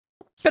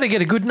Better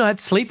get a good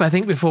night's sleep, I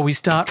think, before we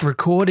start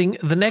recording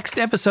the next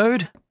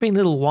episode. Been a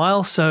little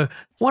while, so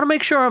want to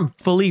make sure I'm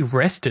fully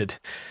rested.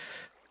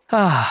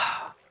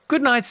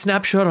 Good night,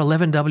 Snapshot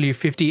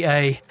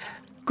 11W50A.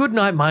 Good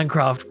night,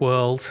 Minecraft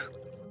World.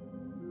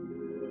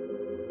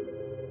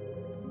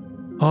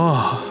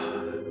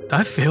 Oh,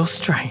 I feel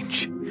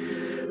strange.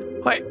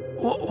 Wait,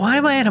 why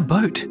am I in a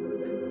boat?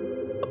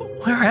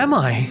 Where am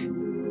I?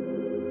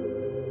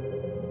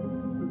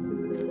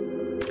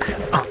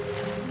 Oh,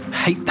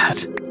 hate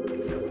that.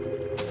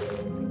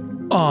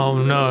 Oh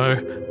no,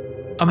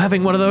 I'm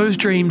having one of those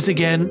dreams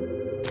again.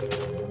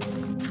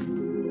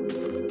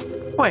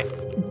 Wait,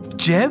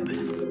 Jeb?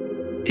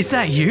 Is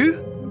that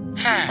you?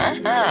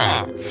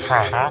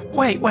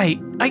 Wait,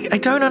 I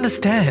don't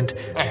understand.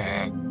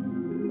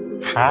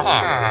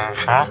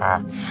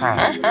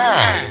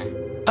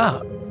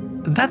 Ah,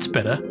 that's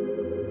better.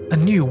 A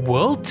new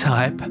world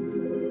type.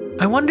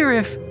 I wonder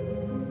if...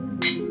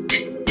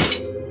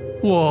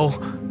 Whoa,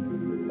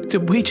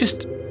 did we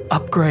just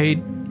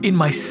upgrade in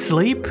my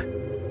sleep?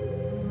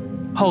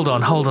 Hold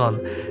on.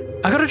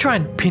 I gotta try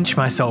and pinch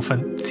myself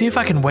and see if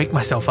I can wake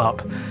myself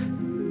up.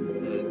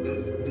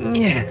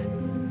 Yeah.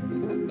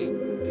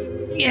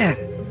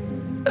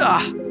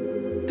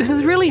 This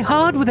is really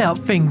hard without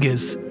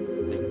fingers.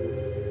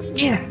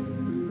 Yeah.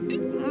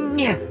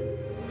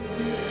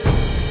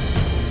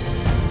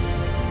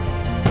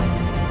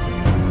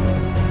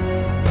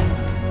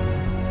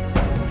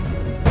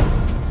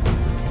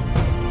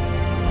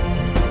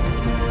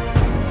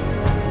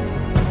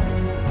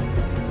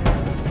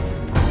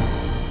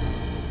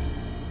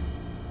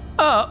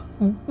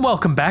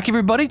 Welcome back,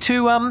 everybody,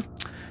 to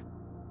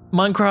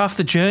Minecraft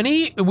The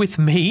Journey with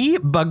me,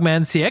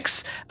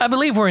 Bugman-CX. I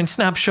believe we're in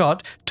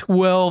snapshot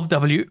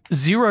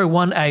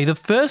 12W01A, the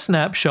first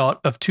snapshot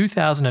of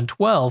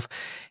 2012.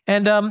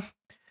 And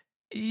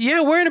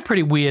yeah, we're in a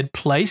pretty weird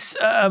place.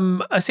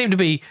 I seem to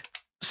be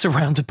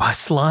surrounded by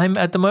slime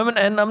at the moment,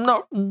 and I'm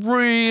not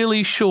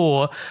really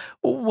sure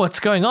what's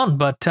going on,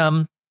 but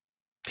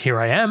here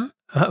I am.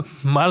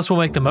 Might as well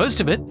make the most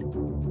of it.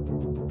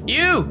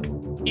 You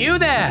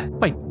there!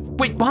 Wait,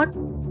 what?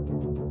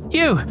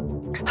 You!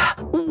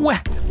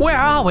 Where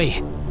are we?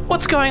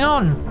 What's going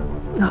on?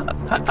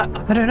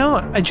 I don't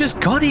know. I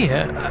just got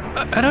here.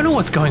 I don't know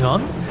what's going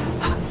on.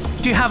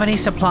 Do you have any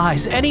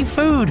supplies? Any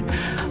food?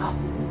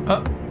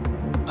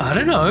 I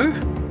don't know.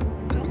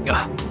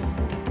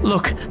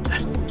 Look,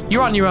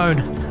 you're on your own.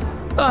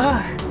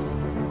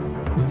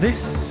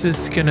 This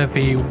is gonna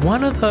be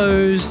one of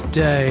those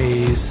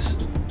days.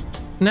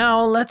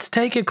 Now, let's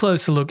take a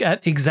closer look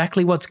at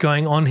exactly what's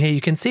going on here. You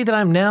can see that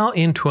I'm now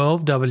in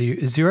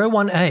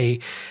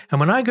 12W01A, and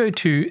when I go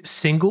to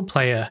Single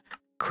Player,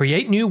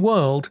 Create New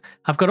World,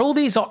 I've got all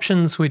these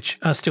options which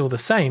are still the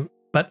same,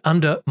 but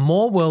under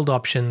More World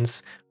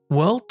Options,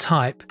 World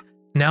Type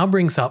now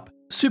brings up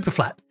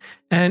Superflat.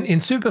 And in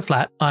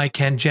Superflat, I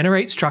can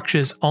generate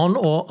structures on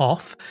or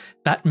off.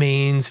 That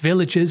means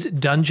villages,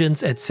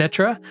 dungeons,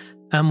 etc.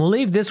 And we'll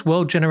leave this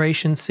world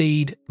generation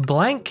seed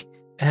blank,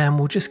 and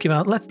we'll just give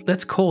out,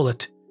 let's call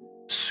it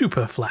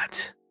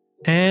Superflat,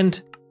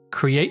 and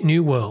create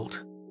new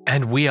world.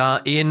 And we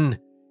are in,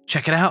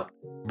 check it out,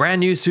 brand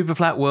new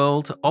Superflat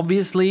world.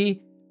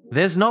 Obviously,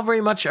 there's not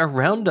very much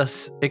around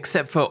us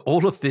except for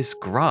all of this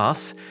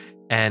grass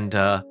and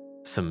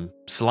some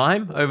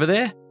slime over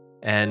there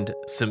and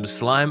some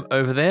slime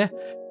over there.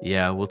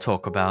 Yeah, we'll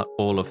talk about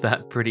all of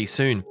that pretty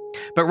soon.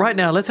 But right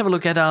now, let's have a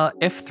look at our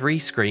F3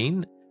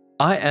 screen.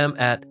 I am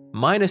at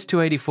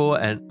 -284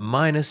 and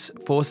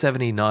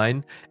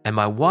 -479, and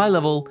my Y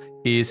level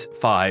is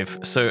 5.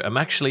 So I'm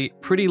actually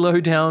pretty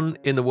low down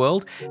in the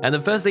world. And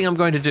the first thing I'm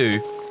going to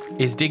do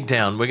is dig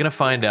down. We're going to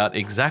find out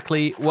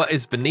exactly what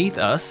is beneath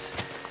us,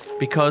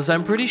 because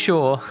I'm pretty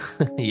sure,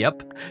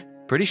 yep,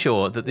 pretty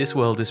sure that this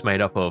world is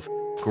made up of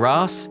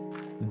grass,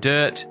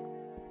 dirt,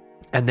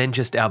 and then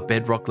just our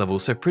bedrock level.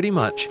 So pretty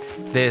much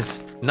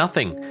there's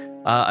nothing.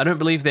 I don't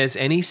believe there's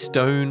any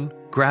stone,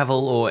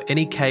 gravel, or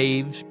any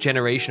cave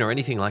generation or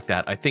anything like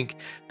that. I think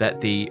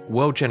that the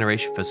world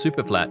generation for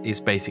Superflat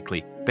is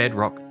basically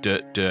bedrock,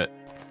 dirt,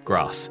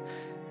 grass.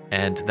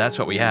 And that's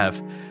what we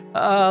have.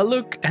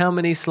 Look how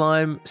many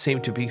slime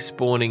seem to be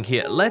spawning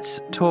here. Let's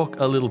talk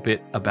a little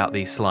bit about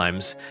these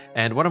slimes.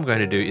 And what I'm going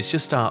to do is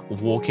just start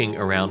walking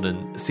around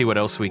and see what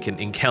else we can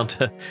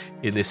encounter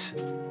in this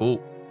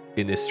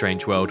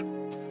strange world.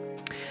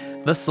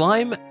 The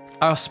slime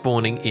are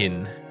spawning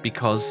in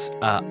because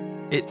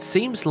it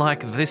seems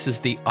like this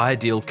is the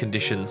ideal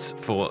conditions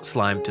for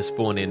slime to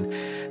spawn in.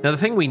 Now, the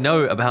thing we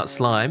know about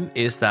slime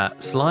is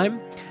that slime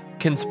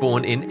can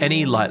spawn in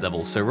any light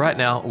level. So right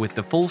now, with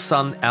the full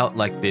sun out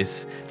like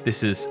this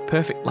is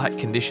perfect light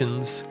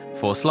conditions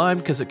for slime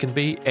because it can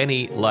be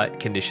any light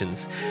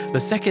conditions. The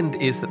second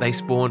is that they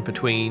spawn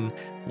between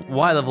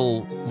Y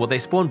level, well, they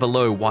spawn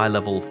below Y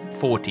level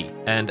 40.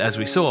 And as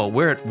we saw,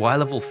 we're at Y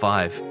level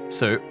 5.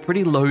 So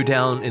pretty low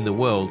down in the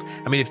world.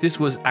 I mean, if this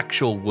was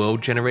actual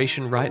world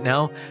generation right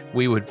now,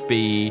 we would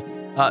be,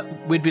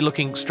 we'd be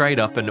looking straight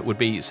up, and it would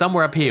be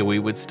somewhere up here we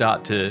would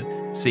start to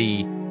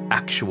see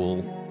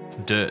actual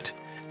dirt.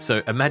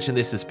 So imagine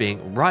this as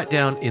being right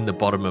down in the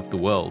bottom of the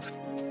world.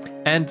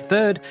 And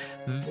third,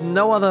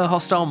 no other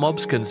hostile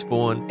mobs can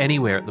spawn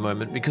anywhere at the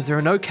moment because there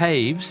are no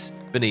caves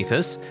beneath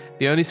us.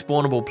 The only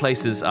spawnable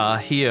places are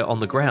here on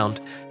the ground,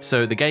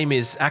 so the game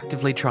is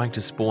actively trying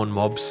to spawn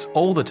mobs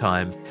all the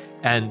time,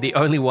 and the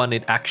only one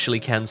it actually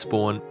can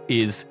spawn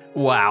is,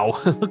 wow,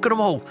 look at them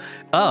all.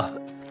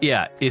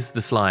 Is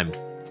the slime.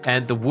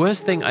 And the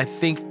worst thing I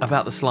think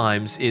about the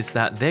slimes is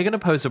that they're going to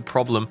pose a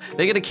problem.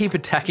 They're going to keep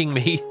attacking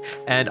me,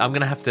 and I'm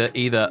going to have to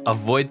either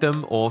avoid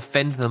them or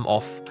fend them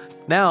off.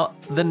 Now,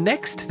 the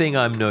next thing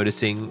I'm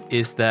noticing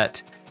is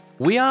that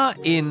we are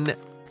in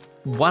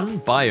one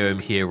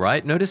biome here,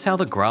 right? Notice how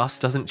the grass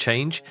doesn't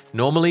change?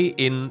 Normally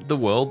in the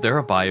world, there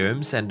are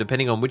biomes, and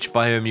depending on which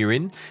biome you're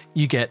in,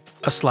 you get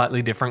a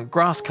slightly different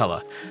grass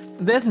color.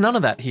 There's none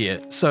of that here,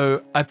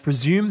 so I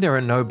presume there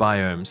are no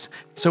biomes.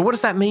 So what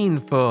does that mean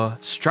for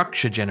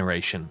structure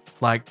generation,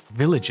 like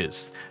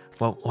villages?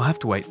 Well, we'll have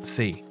to wait and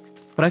see.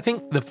 But I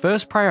think the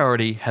first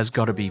priority has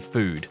got to be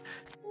food.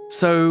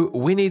 So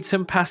we need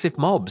some passive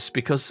mobs,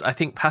 because I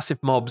think passive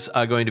mobs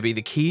are going to be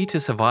the key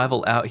to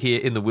survival out here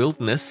in the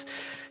wilderness.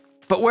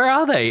 But where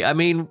are they? I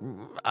mean,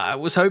 I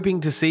was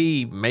hoping to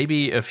see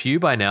maybe a few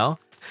by now,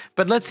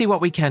 but let's see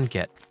what we can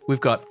get.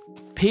 We've got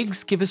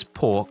pigs give us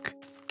pork,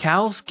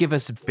 cows give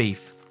us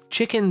beef,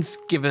 chickens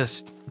give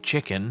us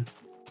chicken,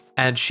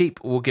 and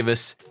sheep will give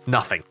us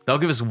nothing. They'll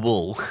give us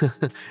wool,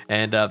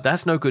 and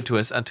that's no good to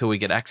us until we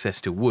get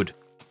access to wood.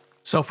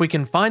 So if we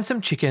can find some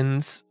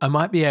chickens, I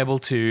might be able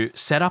to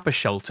set up a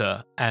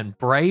shelter and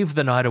brave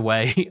the night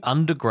away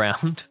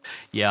underground.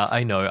 Yeah,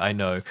 I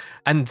know.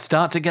 And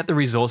start to get the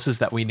resources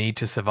that we need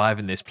to survive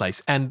in this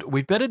place. And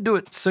we better do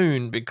it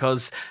soon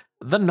because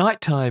the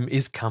nighttime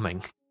is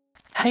coming.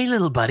 Hey,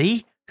 little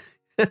buddy.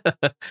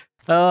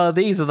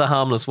 These are the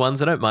harmless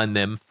ones. I don't mind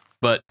them.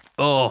 But,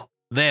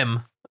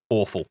 them,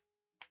 awful.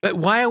 But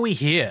why are we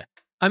here?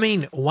 I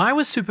mean, why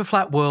was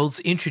Superflat Worlds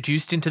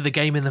introduced into the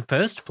game in the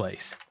first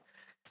place?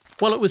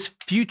 Well, it was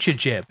Future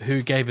Jeb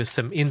who gave us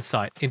some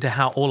insight into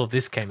how all of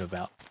this came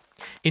about.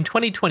 In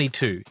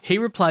 2022, he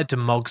replied to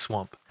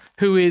Mogswamp,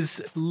 who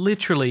is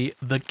literally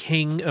the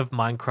king of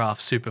Minecraft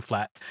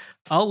Superflat.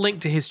 I'll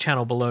link to his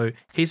channel below.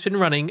 He's been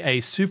running a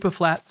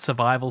Superflat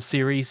survival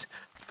series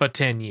for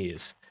 10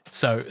 years.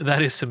 So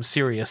that is some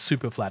serious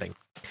superflatting.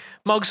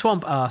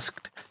 Mogswamp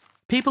asked,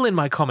 "People in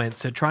my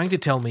comments are trying to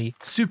tell me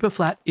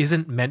Superflat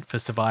isn't meant for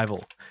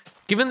survival.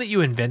 Given that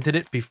you invented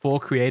it before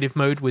creative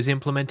mode was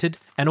implemented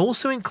and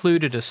also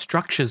included a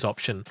structures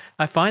option,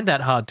 I find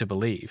that hard to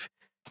believe.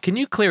 Can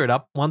you clear it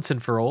up once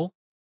and for all?"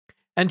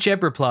 And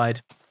Jeb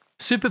replied,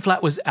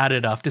 "Superflat was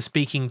added after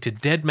speaking to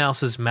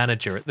deadmau5's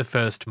manager at the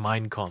first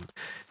Minecon.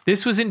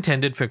 This was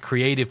intended for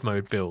creative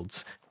mode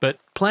builds, but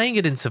playing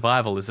it in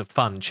survival is a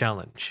fun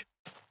challenge."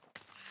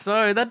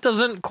 So that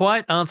doesn't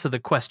quite answer the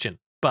question,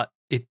 but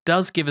it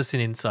does give us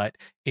an insight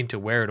into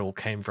where it all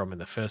came from in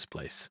the first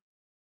place.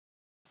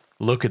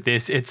 Look at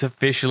this, it's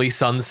officially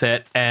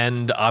sunset,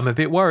 and I'm a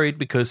bit worried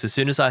because as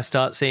soon as I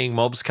start seeing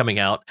mobs coming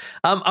out,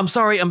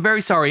 I'm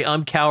very sorry,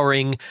 I'm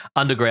cowering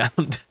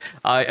underground.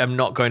 I am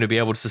not going to be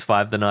able to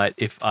survive the night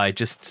if I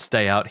just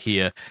stay out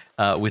here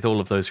with all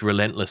of those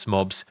relentless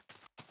mobs.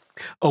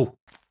 Oh,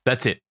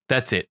 that's it.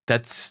 That's it.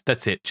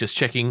 Just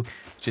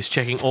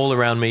checking all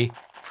around me.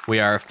 We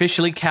are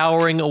officially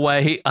cowering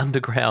away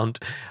underground.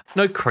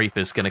 No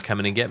creepers gonna come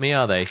in and get me,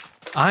 are they?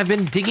 I've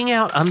been digging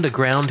out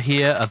underground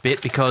here a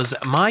bit because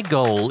my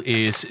goal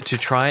is to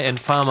try and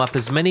farm up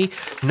as many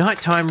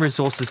nighttime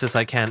resources as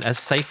I can as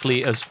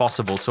safely as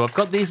possible. So I've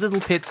got these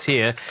little pits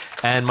here,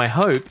 and my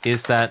hope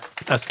is that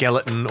a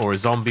skeleton or a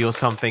zombie or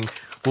something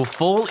will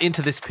fall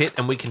into this pit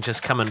and we can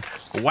just come and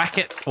whack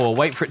it or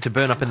wait for it to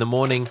burn up in the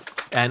morning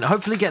and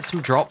hopefully get some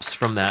drops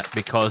from that,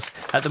 because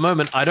at the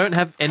moment I don't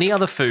have any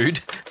other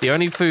food. The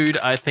only food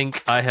I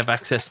think I have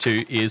access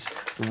to is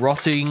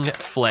rotting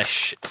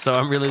flesh. So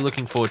I'm really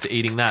looking forward to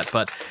eating that.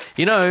 But,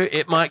 you know,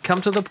 it might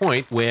come to the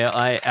point where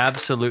I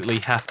absolutely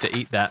have to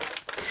eat that.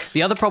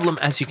 The other problem,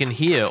 as you can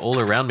hear all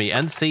around me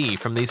and see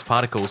from these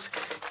particles,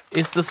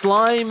 is the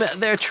slime.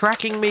 They're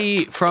tracking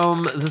me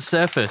from the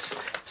surface.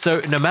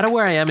 So no matter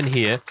where I am in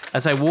here,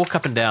 as I walk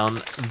up and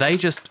down, they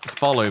just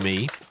follow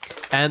me.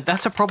 And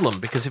that's a problem,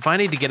 because if I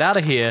need to get out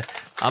of here,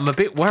 I'm a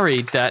bit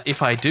worried that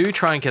if I do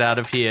try and get out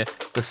of here,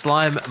 the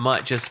slime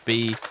might just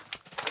be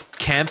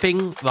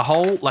camping the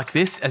hole like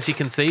this, as you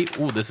can see.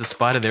 Oh, there's a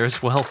spider there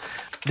as well.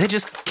 They're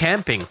just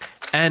camping,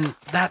 and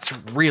that's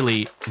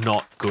really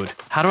not good.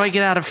 How do I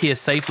get out of here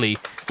safely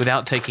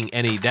without taking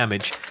any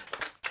damage?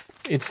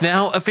 It's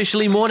now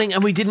officially morning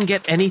and we didn't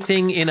get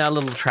anything in our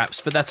little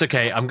traps, but that's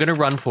okay. I'm gonna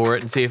run for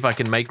it and see if I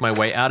can make my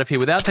way out of here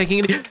without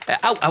taking any—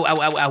 Ow, ow,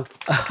 ow, ow,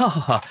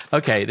 ow.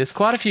 Okay, there's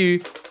quite a few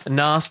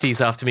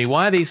nasties after me.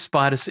 Why are these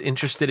spiders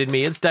interested in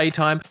me? It's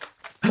daytime.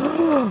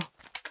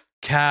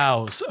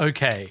 Cows,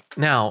 okay.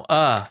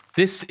 Now,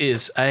 this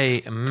is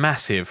a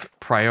massive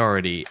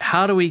priority.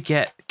 How do we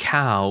get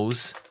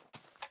cows?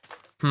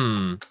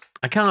 I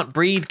can't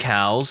breed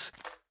cows.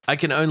 I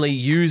can only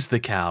use the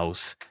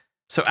cows.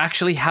 So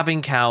actually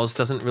having cows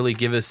doesn't really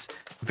give us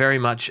very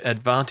much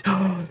advantage.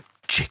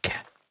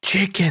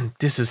 Chicken.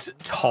 This is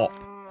top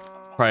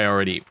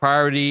priority.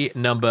 Priority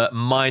number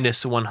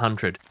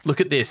 -100. Look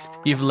at this.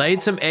 You've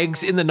laid some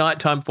eggs in the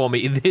nighttime for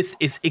me. This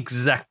is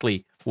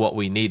exactly what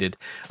we needed.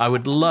 I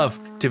would love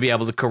to be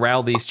able to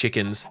corral these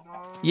chickens.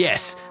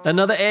 Yes,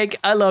 another egg.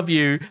 I love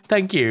you.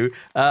 Thank you.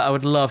 I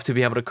would love to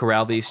be able to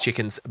corral these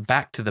chickens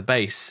back to the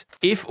base.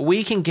 If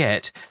we can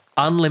get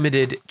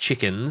unlimited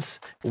chickens,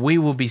 we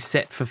will be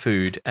set for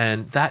food.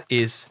 And that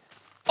is...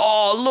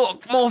 Oh,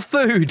 look, more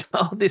food.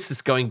 Oh, this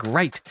is going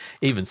great.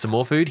 Even some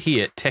more food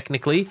here,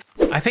 technically.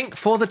 I think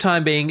for the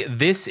time being,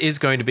 this is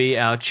going to be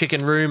our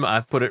chicken room.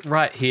 I've put it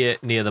right here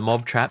near the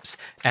mob traps,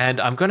 and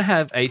I'm going to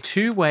have a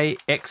two-way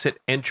exit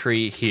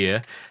entry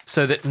here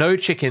so that no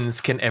chickens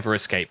can ever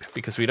escape,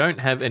 because we don't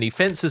have any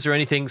fences or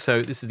anything,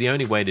 so this is the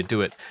only way to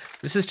do it.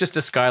 This is just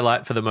a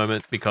skylight for the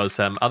moment, because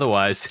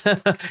otherwise,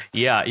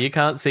 yeah, you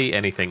can't see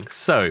anything.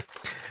 So...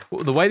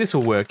 the way this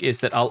will work is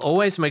that I'll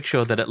always make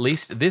sure that at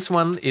least this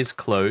one is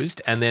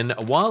closed, and then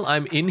while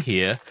I'm in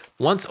here,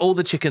 once all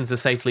the chickens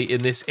are safely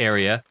in this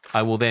area,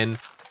 I will then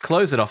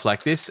close it off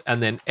like this and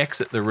then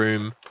exit the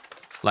room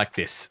like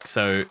this.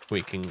 So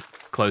we can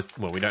close,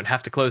 well, we don't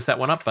have to close that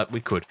one up, but we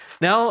could.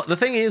 Now, the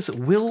thing is,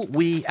 will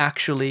we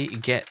actually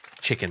get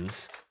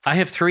chickens? I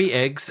have 3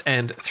 eggs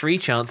and 3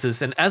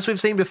 chances, and as we've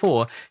seen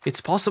before,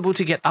 it's possible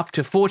to get up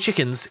to 4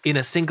 chickens in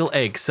a single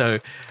egg. So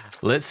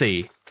let's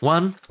see.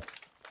 1,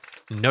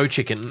 no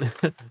chicken,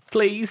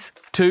 please.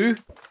 2,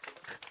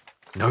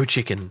 no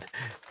chicken.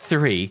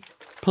 3,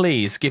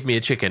 please give me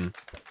a chicken.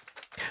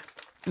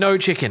 No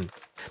chicken.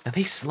 Now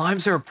these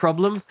slimes are a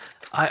problem.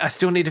 I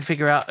still need to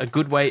figure out a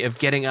good way of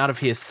getting out of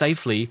here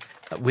safely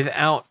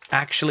without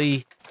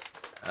actually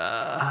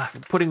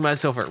putting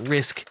myself at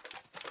risk.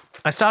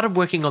 I started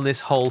working on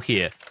this hole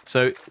here.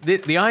 So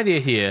the idea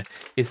here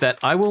is that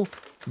I will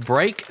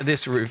break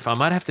this roof. I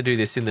might have to do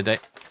this in the day.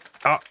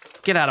 Oh,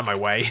 get out of my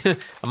way.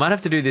 I might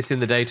have to do this in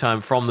the daytime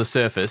from the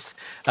surface.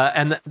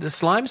 And the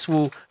slimes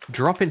will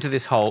drop into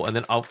this hole, and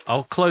then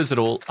I'll close it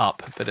all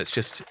up. But it's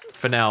just,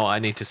 for now, I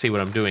need to see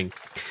what I'm doing.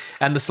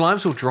 And the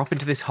slimes will drop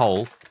into this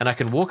hole, and I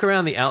can walk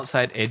around the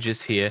outside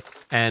edges here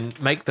and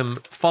make them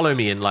follow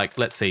me in. Like,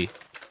 let's see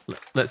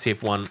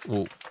if one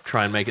will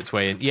try and make its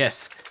way in.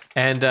 Yes.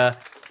 And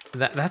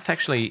that's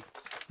actually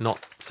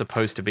not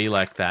supposed to be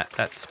like that.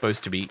 That's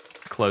supposed to be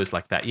closed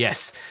like that.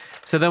 Yes.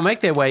 So they'll make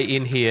their way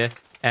in here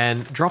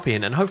and drop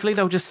in, and hopefully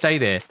they'll just stay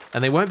there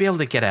and they won't be able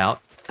to get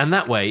out. And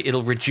that way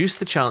it'll reduce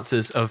the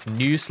chances of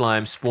new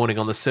slime spawning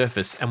on the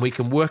surface, and we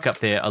can work up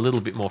there a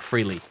little bit more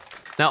freely.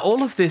 Now,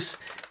 all of this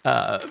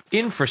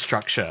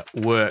infrastructure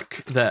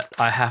work that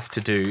I have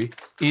to do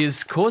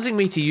is causing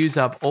me to use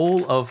up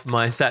all of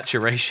my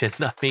saturation.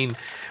 I mean,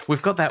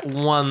 we've got that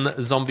one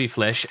zombie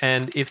flesh,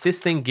 and if this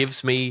thing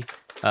gives me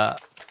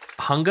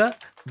hunger,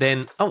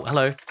 then, oh,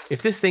 hello.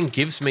 If this thing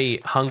gives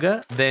me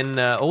hunger, then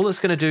all it's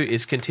going to do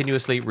is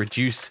continuously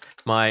reduce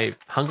my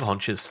hunger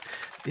haunches.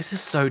 This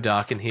is so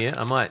dark in here.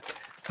 I might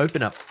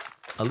open up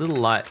a little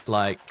light,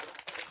 like,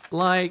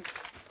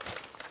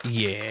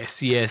 yes,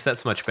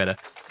 that's much better.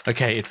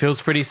 Okay, it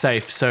feels pretty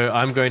safe, so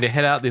I'm going to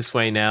head out this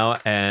way now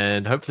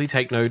and hopefully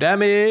take no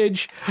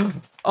damage.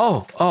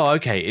 Oh,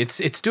 okay,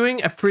 it's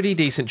doing a pretty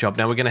decent job.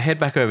 Now we're going to head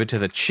back over to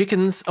the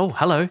chickens. Oh,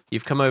 hello,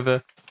 you've come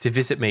over to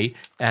visit me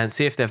and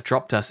see if they've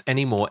dropped us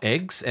any more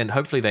eggs, and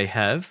hopefully they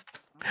have.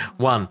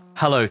 1,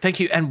 hello, thank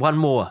you, and 1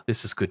 more.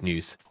 This is good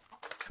news.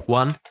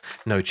 1,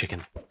 no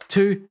chicken.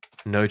 2,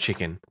 no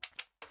chicken.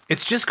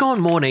 It's just gone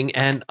morning,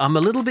 and I'm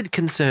a little bit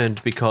concerned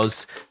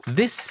because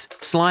this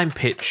slime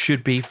pit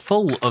should be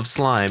full of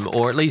slime,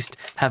 or at least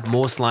have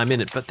more slime in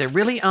it, but there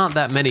really aren't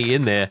that many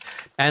in there.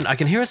 And I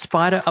can hear a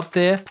spider up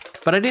there,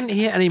 but I didn't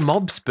hear any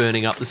mobs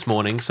burning up this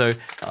morning, so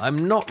I'm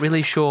not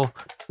really sure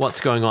what's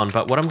going on.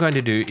 But what I'm going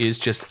to do is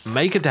just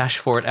make a dash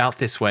for it out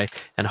this way,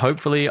 and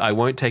hopefully I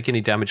won't take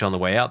any damage on the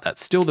way out.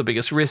 That's still the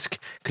biggest risk,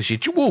 because you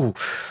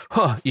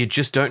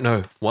just don't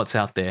know what's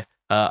out there.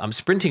 I'm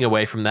sprinting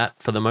away from that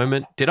for the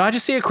moment. Did I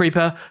just see a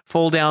creeper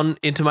fall down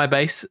into my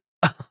base?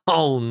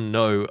 Oh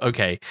no,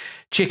 okay.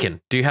 Chicken,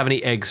 do you have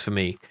any eggs for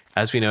me?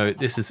 As we know,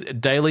 this is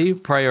daily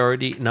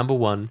priority number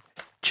 1.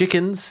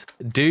 Chickens,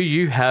 do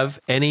you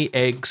have any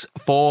eggs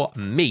for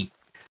me?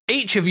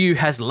 Each of you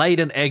has laid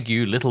an egg,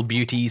 you little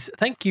beauties.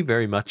 Thank you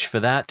very much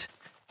for that.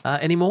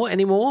 Any more?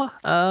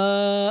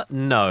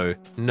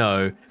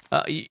 No.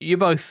 You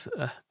both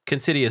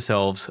consider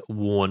yourselves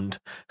warned.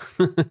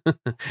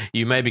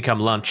 You may become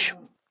lunch.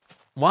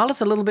 While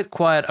it's a little bit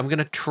quiet, I'm going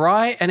to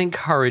try and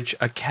encourage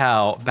a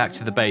cow back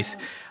to the base.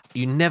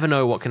 You never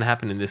know what can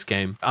happen in this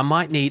game. I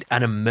might need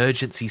an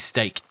emergency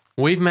steak.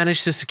 We've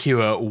managed to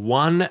secure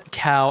 1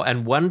 cow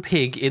and 1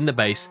 pig in the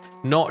base.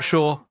 Not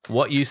sure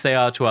what use they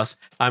are to us.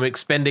 I'm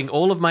expending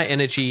all of my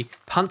energy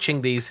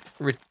punching these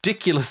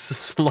ridiculous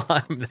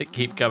slime that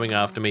keep coming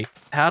after me.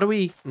 How do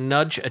we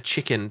nudge a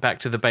chicken back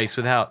to the base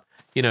without,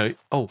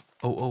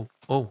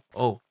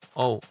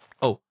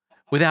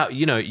 without,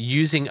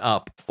 using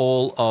up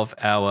all of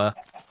our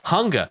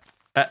hunger?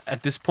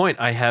 At this point,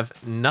 I have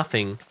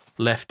nothing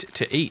left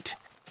to eat.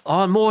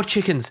 Oh, more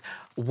chickens.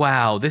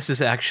 Wow, this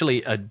is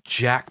actually a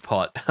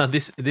jackpot.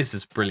 This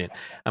is brilliant.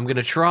 I'm going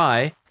to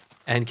try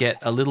and get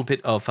a little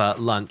bit of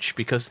lunch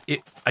because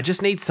I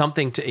just need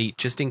something to eat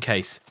just in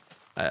case.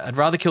 I'd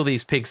rather kill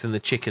these pigs than the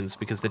chickens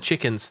because the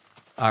chickens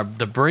are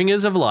the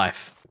bringers of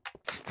life.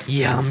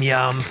 Yum,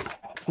 yum.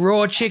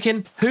 Raw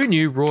chicken. Who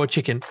knew raw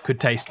chicken could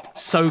taste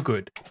so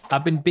good?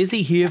 I've been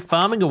busy here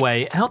farming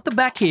away. Out the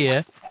back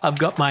here, I've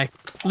got my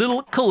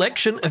little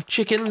collection of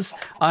chickens.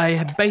 I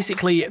have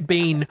basically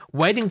been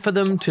waiting for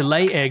them to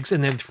lay eggs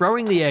and then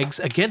throwing the eggs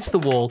against the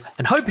wall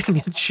and hoping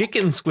that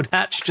chickens would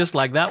hatch just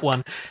like that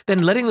one,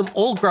 then letting them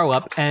all grow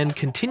up and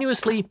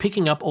continuously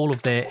picking up all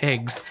of their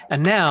eggs.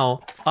 And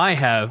now I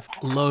have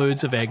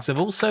loads of eggs. I've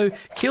also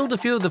killed a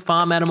few of the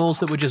farm animals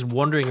that were just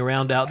wandering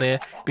around out there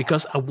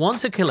because I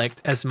want to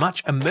collect as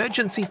much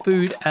emergency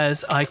food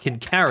as I can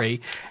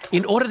carry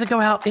in order to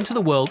go out into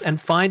the world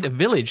and find a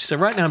village. So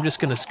right now I'm just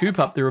going to scoop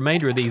up the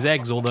remainder of these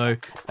eggs, although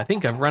I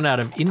think I've run out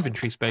of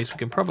inventory space. We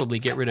can probably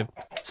get rid of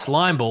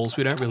slime balls.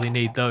 We don't really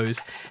need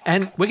those.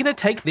 And we're going to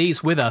take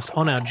these with us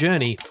on our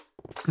journey.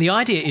 The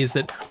idea is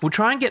that we'll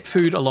try and get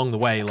food along the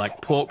way,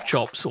 like pork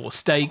chops or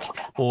steak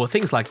or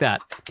things like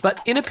that.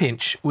 But in a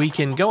pinch, we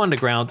can go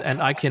underground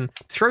and I can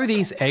throw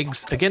these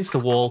eggs against the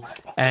wall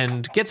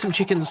and get some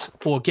chickens,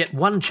 or get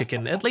one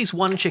chicken, at least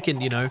one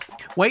chicken, you know,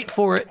 wait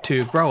for it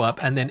to grow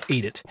up and then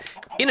eat it.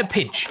 In a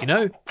pinch, you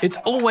know, it's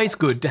always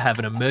good to have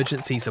an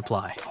emergency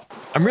supply.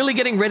 I'm really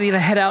getting ready to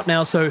head out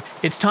now, so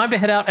it's time to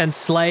head out and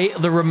slay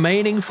the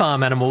remaining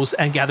farm animals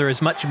and gather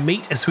as much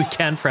meat as we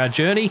can for our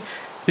journey.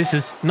 This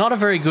is not a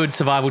very good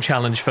survival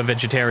challenge for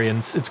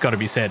vegetarians, it's got to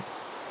be said.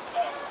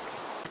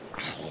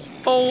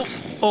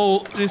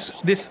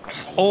 This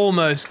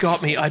almost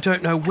got me. I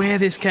don't know where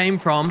this came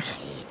from,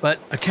 but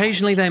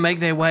occasionally they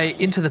make their way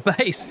into the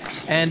base.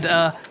 And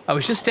I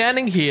was just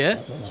standing here.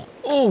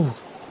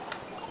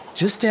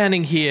 Just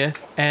standing here,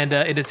 and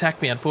it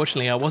attacked me.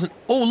 Unfortunately, I wasn't.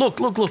 Oh,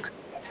 look.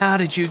 How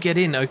did you get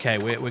in? Okay,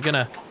 we're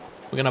gonna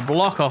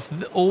block off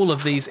all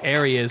of these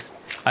areas.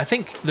 I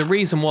think the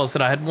reason was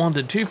that I had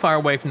wandered too far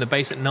away from the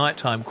base at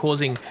nighttime,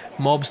 causing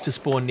mobs to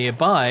spawn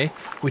nearby,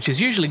 which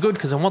is usually good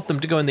because I want them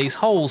to go in these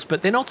holes,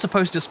 but they're not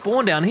supposed to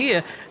spawn down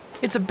here.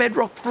 It's a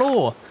bedrock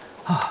floor.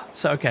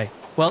 So, okay.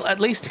 Well, at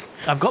least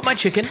I've got my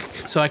chicken,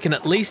 so I can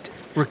at least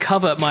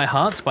recover my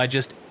hearts by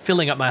just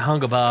filling up my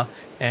hunger bar,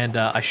 and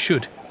I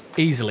should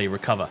easily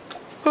recover.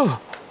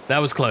 That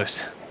was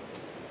close.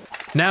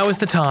 Now is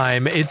the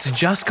time. It's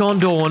just gone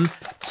dawn.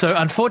 So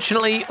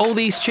unfortunately, all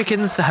these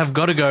chickens have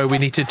got to go. We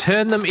need to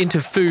turn them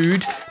into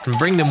food and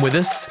bring them with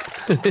us.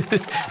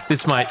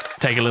 This might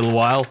take a little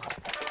while.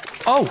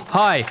 Oh,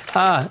 hi.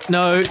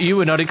 No, you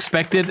were not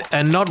expected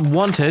and not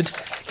wanted.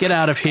 Get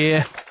out of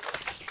here.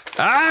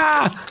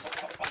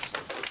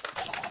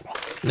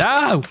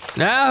 No,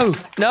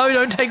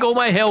 don't take all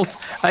my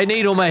health. I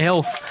need all my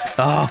health.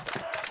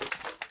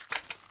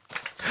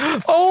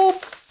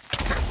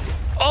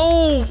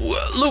 Oh,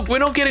 look, we're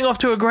not getting off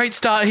to a great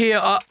start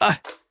here.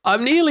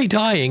 I'm nearly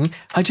dying.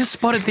 I just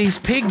spotted these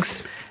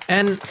pigs,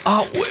 and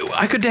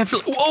I could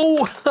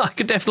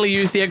definitely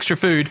use the extra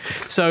food.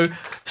 So,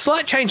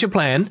 slight change of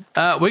plan.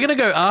 We're going to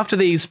go after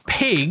these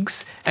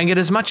pigs and get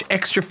as much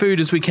extra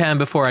food as we can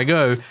before I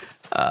go.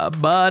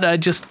 But I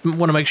just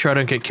want to make sure I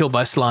don't get killed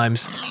by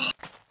slimes.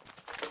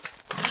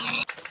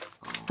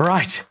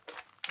 Right.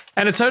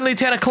 And it's only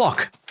 10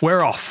 o'clock.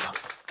 We're off.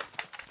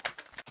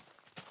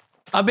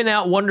 I've been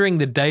out wandering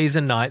the days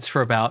and nights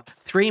for about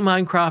 3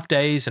 Minecraft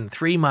days and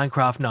 3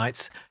 Minecraft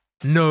nights.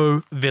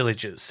 No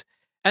villages.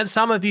 And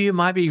some of you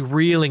might be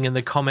reeling in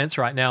the comments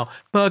right now,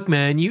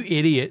 Bugman, you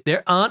idiot,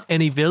 there aren't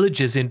any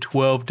villages in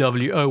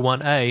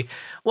 12W01A.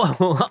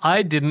 Well,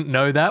 I didn't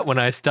know that when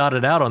I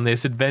started out on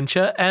this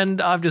adventure, and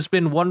I've just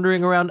been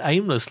wandering around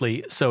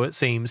aimlessly, so it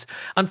seems.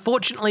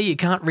 Unfortunately, you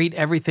can't read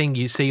everything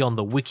you see on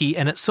the wiki,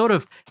 and it sort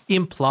of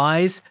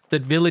implies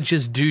that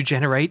villages do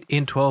generate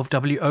in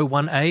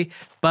 12W01A,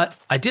 but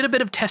I did a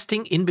bit of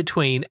testing in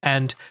between,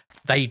 and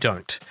they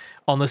don't.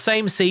 On the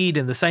same seed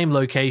in the same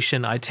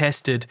location, I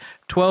tested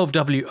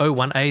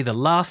 12W01A, the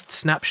last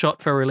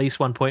snapshot for release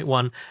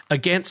 1.1,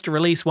 against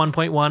release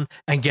 1.1,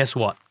 and guess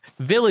what?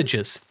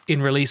 Villages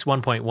in release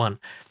 1.1.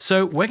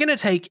 So we're going to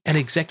take an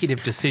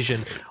executive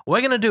decision. We're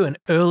going to do an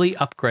early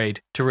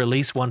upgrade to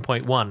release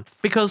 1.1,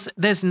 because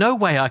there's no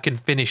way I can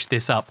finish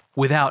this up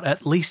without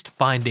at least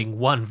finding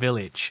one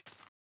village.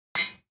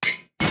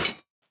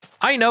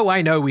 I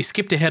know, we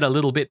skipped ahead a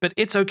little bit, but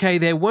it's okay.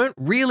 There weren't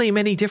really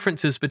many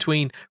differences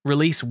between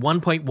release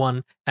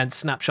 1.1 and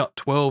snapshot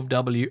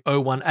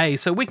 12W01A,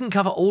 so we can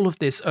cover all of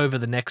this over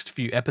the next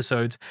few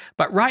episodes.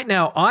 But right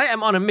now, I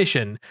am on a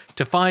mission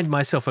to find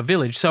myself a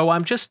village, so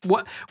I'm just...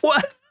 What?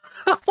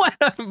 I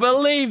don't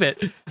believe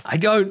it. I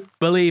don't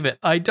believe it.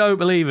 I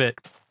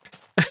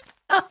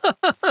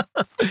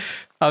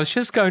was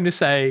just going to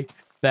say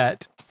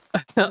that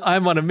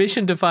I'm on a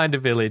mission to find a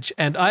village,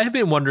 and I have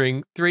been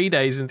wandering 3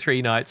 days and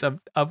 3 nights.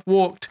 I've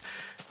walked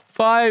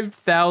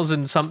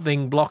 5,000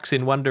 something blocks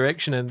in one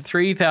direction and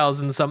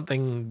 3,000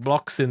 something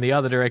blocks in the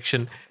other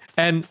direction,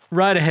 and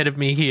right ahead of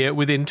me here,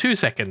 within 2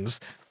 seconds,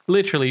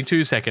 literally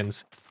 2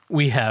 seconds,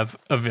 we have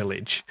a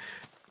village.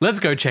 Let's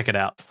go check it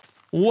out.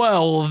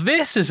 Well,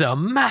 this is a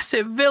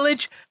massive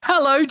village.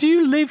 Hello, do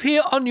you live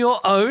here on your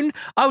own?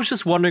 I was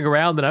just wandering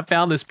around and I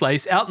found this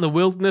place out in the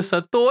wilderness.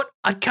 I thought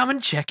I'd come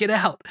and check it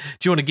out.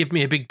 Do you want to give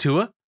me a big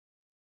tour?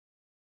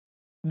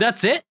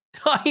 That's it?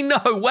 I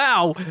know,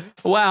 wow.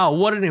 Wow,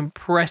 what an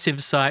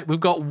impressive sight. We've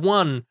got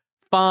one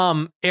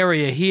farm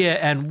area here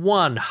and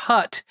one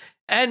hut.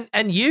 And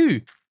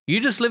you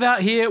just live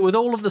out here with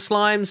all of the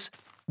slimes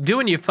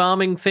doing your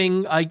farming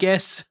thing, I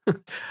guess.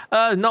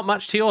 Not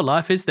much to your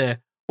life, is there?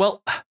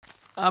 Well,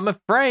 I'm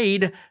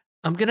afraid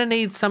I'm going to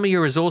need some of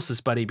your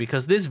resources, buddy,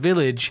 because this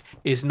village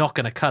is not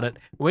going to cut it.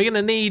 We're going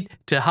to need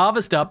to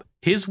harvest up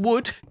his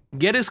wood,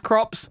 get his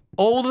crops,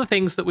 all the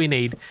things that we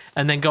need,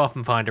 and then go off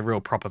and find a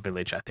real proper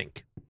village, I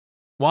think.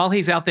 While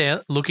he's out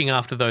there looking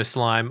after those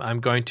slime,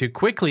 I'm going to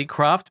quickly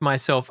craft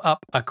myself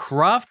up a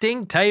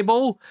crafting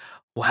table.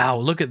 Wow,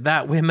 look at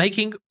that. We're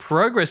making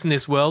progress in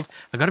this world.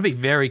 I've got to be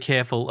very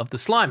careful of the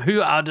slime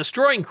who are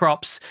destroying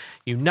crops,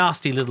 you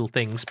nasty little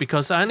things,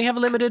 because I only have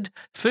limited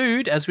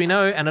food, as we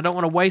know, and I don't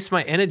want to waste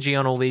my energy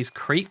on all these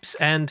creeps,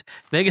 and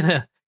they're going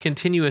to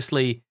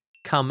continuously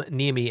come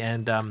near me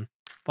and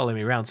follow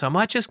me around. So I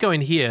might just go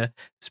in here.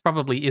 This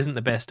probably isn't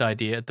the best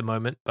idea at the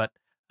moment, but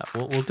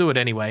we'll do it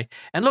anyway.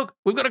 And look,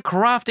 we've got a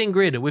crafting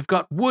grid. We've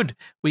got wood.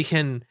 We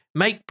can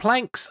make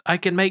planks. I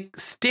can make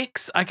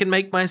sticks. I can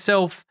make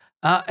myself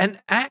an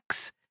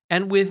axe,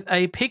 and with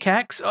a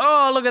pickaxe,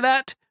 oh, look at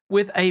that.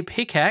 With a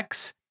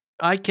pickaxe,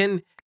 I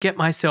can get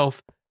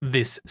myself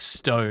this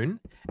stone.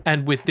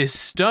 And with this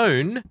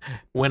stone,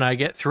 when I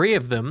get 3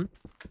 of them,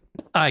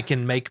 I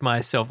can make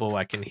myself, oh,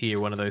 I can hear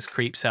one of those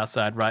creeps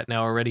outside right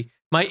now already.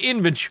 My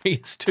inventory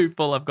is too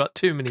full. I've got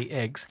too many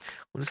eggs.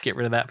 We'll just get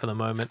rid of that for the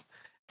moment.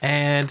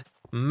 And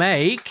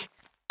make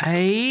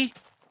a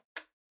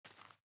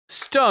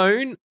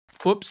stone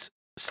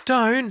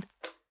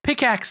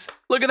pickaxe.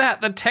 Look at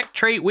that, the tech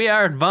tree. We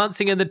are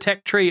advancing in the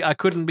tech tree. I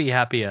couldn't be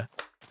happier.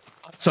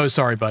 So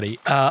sorry, buddy.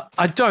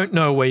 I don't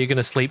know where you're going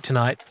to sleep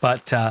tonight,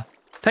 but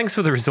thanks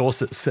for the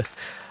resources.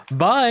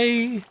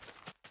 Bye.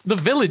 The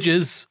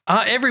villages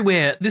are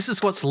everywhere. This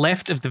is what's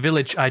left of the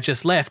village I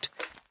just left.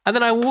 And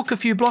then I walk a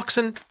few blocks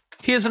and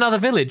here's another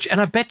village.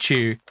 And I bet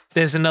you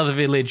there's another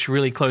village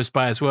really close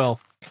by as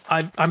well.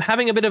 I'm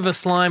having a bit of a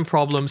slime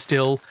problem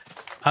still.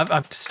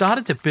 I've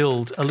started to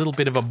build a little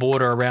bit of a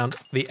border around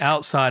the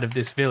outside of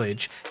this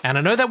village, and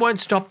I know that won't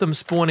stop them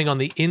spawning on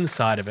the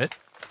inside of it,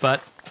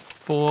 but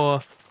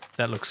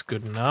that looks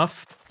good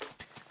enough.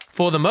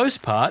 For the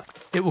most part,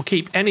 it will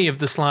keep any of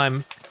the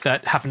slime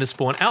that happen to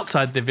spawn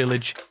outside the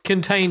village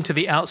contained to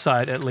the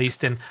outside at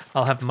least, and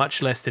I'll have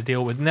much less to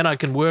deal with, and then I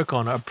can work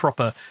on a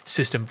proper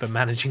system for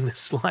managing the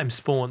slime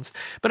spawns.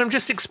 But I'm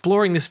just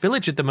exploring this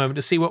village at the moment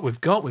to see what we've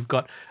got. We've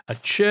got a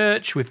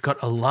church, we've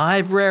got a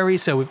library,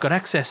 so we've got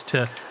access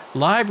to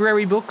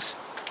library books.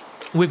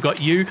 We've got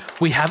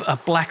we have a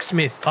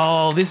blacksmith.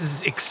 Oh, this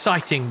is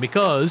exciting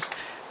because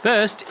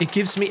first, it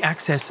gives me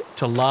access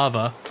to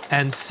lava,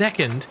 and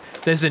second,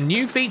 there's a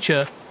new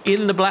feature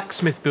in the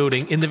blacksmith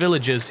building in the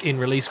villages in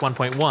release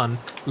 1.1.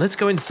 Let's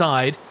go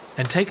inside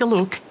and take a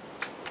look.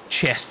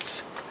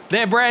 Chests.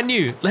 They're brand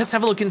new. Let's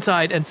have a look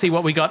inside and see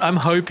what we got. I'm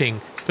hoping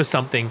for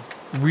something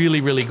really,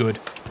 really good.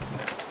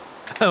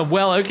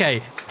 Well,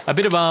 okay. A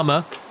bit of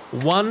armor,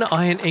 1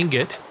 iron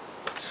ingot,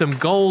 some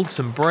gold,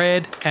 some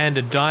bread, and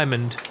a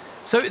diamond.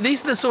 So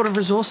these are the sort of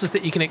resources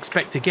that you can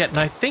expect to get. And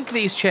I think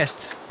these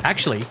chests,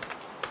 actually,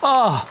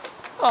 oh,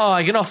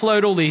 I can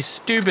offload all these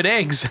stupid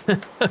eggs.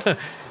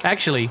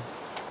 Actually,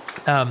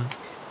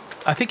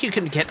 I think you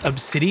can get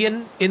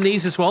obsidian in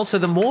these as well. So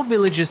the more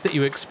villages that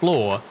you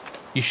explore,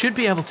 you should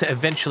be able to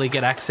eventually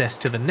get access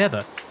to the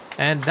nether.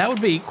 And that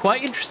would be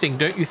quite interesting,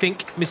 don't you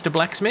think, Mr.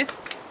 Blacksmith?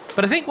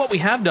 But I think what we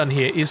have done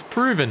here is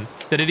proven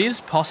that it is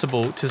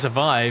possible to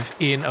survive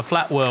in a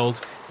flat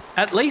world,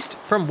 at least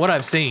from what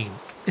I've seen.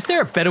 Is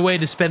there a better way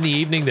to spend the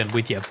evening than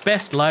with your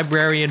best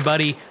librarian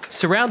buddy,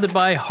 surrounded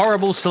by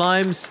horrible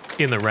slimes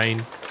in the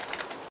rain?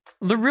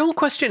 The real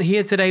question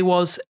here today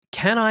was,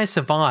 can I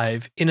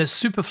survive in a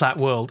super flat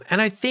world?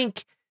 And I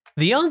think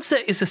the answer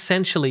is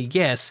essentially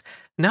yes.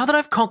 Now that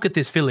I've conquered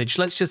this village,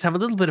 let's just have a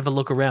little bit of a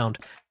look around.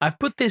 I've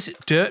put this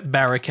dirt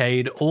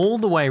barricade all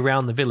the way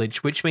around the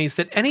village, which means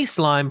that any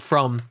slime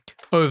from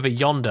over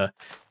yonder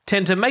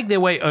tend to make their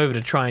way over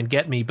to try and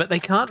get me, but they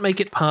can't make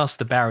it past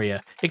the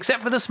barrier,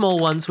 except for the small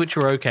ones, which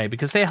are okay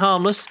because they're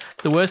harmless.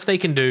 The worst they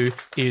can do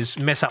is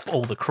mess up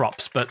all the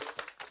crops, but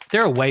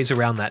there are ways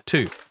around that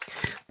too.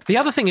 The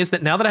other thing is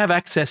that now that I have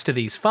access to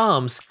these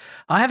farms,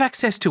 I have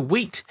access to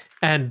wheat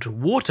and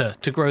water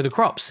to grow the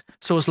crops.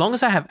 So as long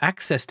as I have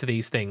access to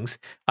these things,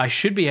 I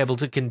should be able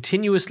to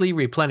continuously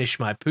replenish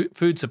my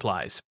food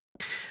supplies.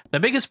 The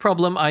biggest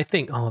problem, I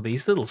think,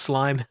 these little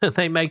slime,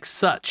 they make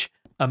such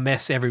a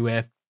mess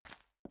everywhere.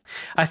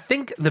 I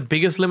think the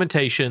biggest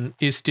limitation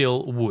is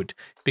still wood,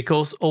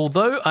 because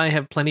although I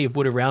have plenty of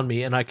wood around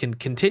me and I can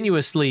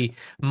continuously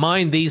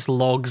mine these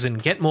logs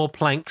and get more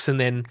planks and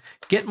then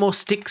get more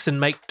sticks and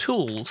make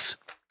tools,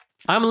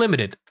 I'm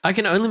limited. I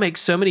can only make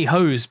so many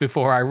hoes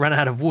before I run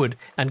out of wood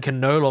and can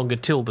no longer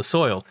till the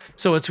soil.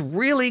 So it's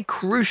really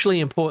crucially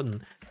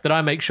important that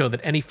I make sure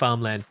that any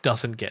farmland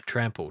doesn't get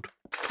trampled.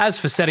 As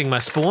for setting my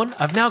spawn,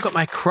 I've now got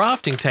my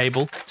crafting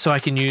table so I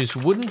can use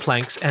wooden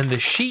planks and the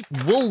sheep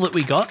wool that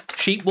we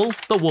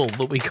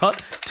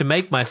got to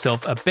make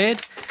myself a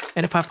bed.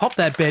 And if I pop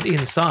that bed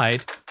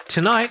inside,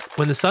 tonight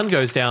when the sun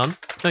goes down,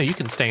 no, you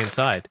can stay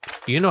inside.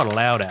 You're not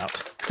allowed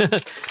out.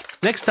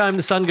 Next time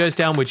the sun goes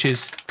down, which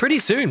is pretty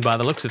soon by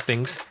the looks of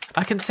things,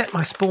 I can set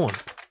my spawn.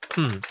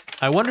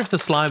 I wonder if the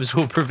slimes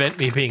will prevent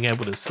me being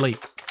able to sleep.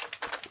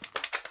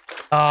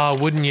 Ah,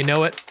 wouldn't you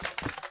know it?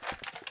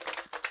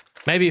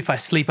 Maybe if I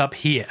sleep up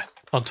here,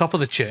 on top of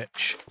the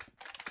church.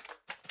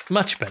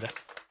 Much better.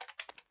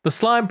 The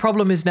slime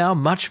problem is now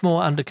much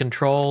more under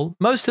control.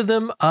 Most of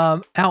them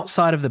are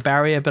outside of the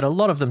barrier, but a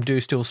lot of them do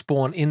still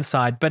spawn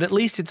inside, but at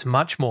least it's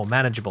much more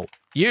manageable.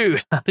 You,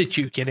 how did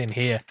you get in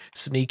here,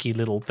 sneaky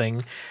little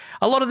thing?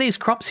 A lot of these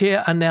crops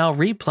here are now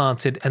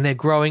replanted and they're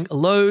growing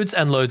loads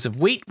and loads of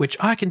wheat, which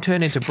I can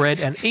turn into bread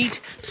and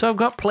eat, so I've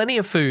got plenty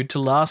of food to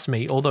last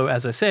me, although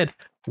as I said,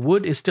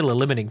 wood is still a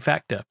limiting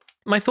factor.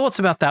 My thoughts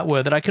about that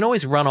were that I can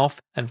always run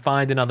off and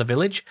find another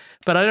village,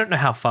 but I don't know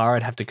how far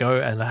I'd have to go,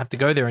 and I'd have to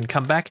go there and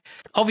come back.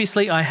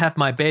 Obviously, I have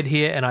my bed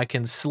here and I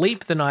can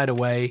sleep the night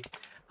away.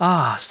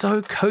 Ah,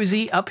 so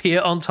cozy up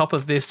here on top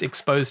of this,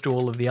 exposed to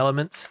all of the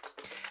elements.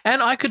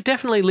 And I could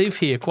definitely live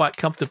here quite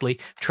comfortably,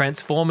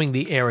 transforming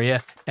the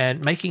area and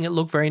making it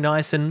look very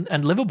nice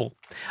and livable.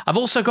 I've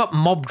also got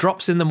mob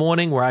drops in the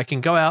morning where I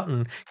can go out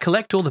and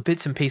collect all the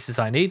bits and pieces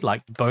I need,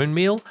 like bone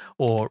meal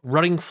or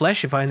rotting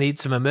flesh if I need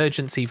some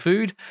emergency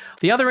food.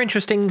 The other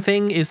interesting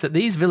thing is that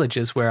these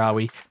villages, where are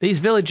we? These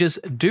villages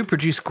do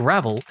produce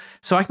gravel,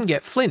 so I can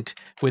get flint.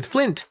 With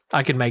flint,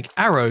 I can make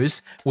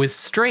arrows. With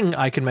string,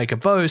 I can make a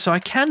bow, so I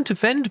can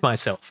defend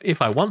myself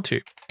if I want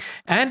to.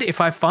 And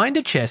if I find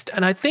a chest,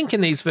 and I think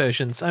in these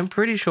versions, I'm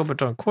pretty sure, but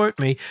don't quote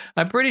me,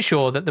 I'm pretty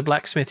sure that the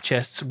blacksmith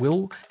chests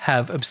will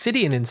have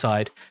obsidian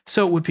inside,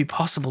 so it would be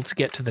possible to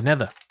get to the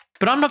nether.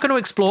 But I'm not going to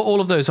explore all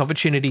of those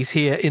opportunities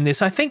here in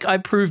this. I think I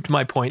proved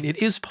my point.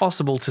 It is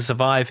possible to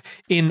survive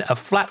in a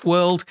flat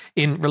world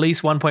in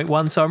release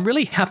 1.1, so I'm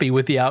really happy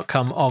with the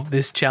outcome of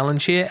this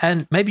challenge here,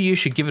 and maybe you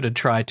should give it a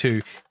try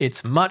too.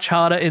 It's much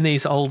harder in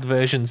these old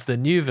versions. The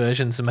new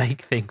versions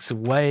make things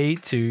way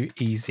too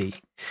easy.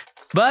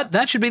 But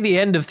that should be the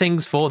end of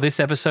things for this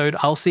episode.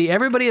 I'll see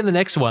everybody in the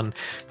next one.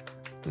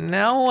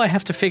 Now I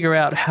have to figure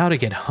out how to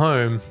get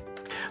home.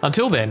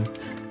 Until then,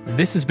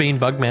 this has been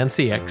Bugman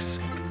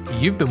CX.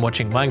 You've been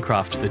watching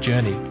Minecraft The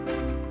Journey.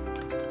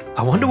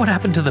 I wonder what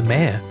happened to the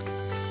mayor.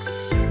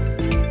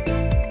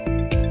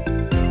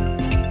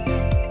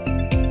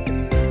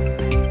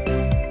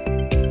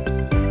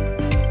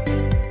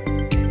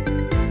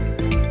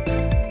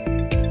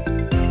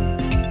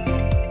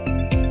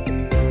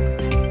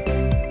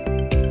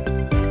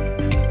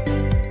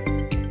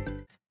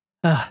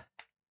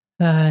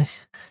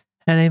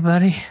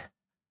 Anybody?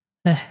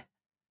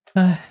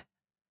 I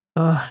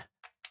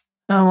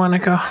want to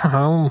go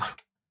home.